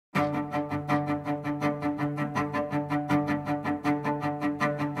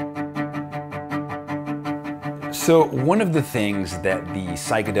So one of the things that the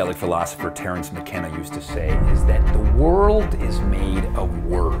psychedelic philosopher Terence McKenna used to say is that the world is made of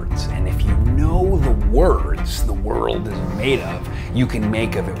words, and if you know the words the world is made of, you can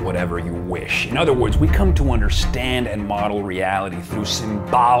make of it whatever you wish. In other words, we come to understand and model reality through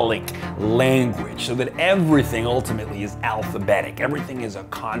symbolic language, so that everything ultimately is alphabetic. Everything is a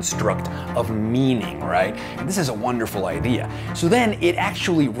construct of meaning, right? And this is a wonderful idea. So then it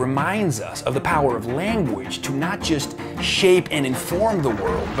actually reminds us of the power of language to not just shape and inform the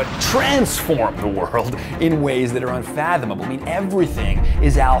world, but transform the world in ways that are unfathomable. I mean, everything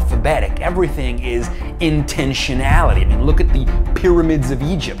is alphabetic. Everything is intentionality. I mean, look at the pyramids of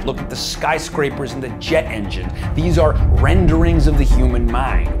Egypt. Look at the skyscrapers and the jet engine. These are renderings of the human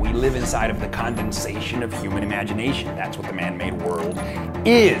mind. We live inside of the condensation of human imagination. That's what the man-made world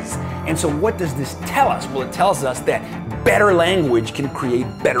is. And so what does this tell us? Well, it tells us that better language can create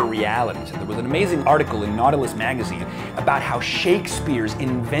better realities. And there was an amazing article in Nautilus magazine about how Shakespeare's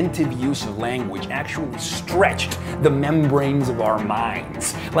inventive use of language actually stretched the membranes of our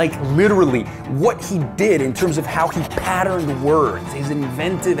minds. Like literally what he did in terms of how he patterned words, his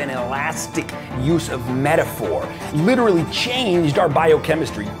inventive and elastic use of metaphor, literally changed our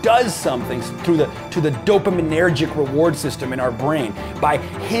biochemistry, does something to the dopaminergic reward system in our brain by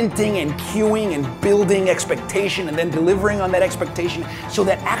hinting and cueing and building expectation and then delivering on that expectation, so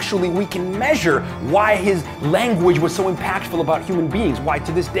that actually we can measure why his language was so impactful about human beings, why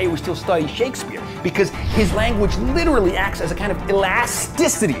to this day we still study Shakespeare, because his language literally acts as a kind of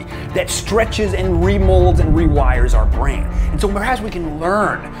elasticity that stretches and remolds and rewires our brain. And so perhaps we can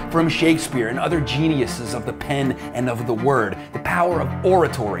learn from Shakespeare and other geniuses of the pen and of the word, the power of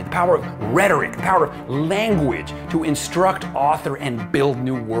oratory, the power of rhetoric, the power of language to instruct, author, and build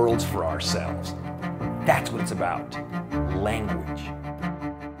new worlds for ourselves. That's what it's about. Language.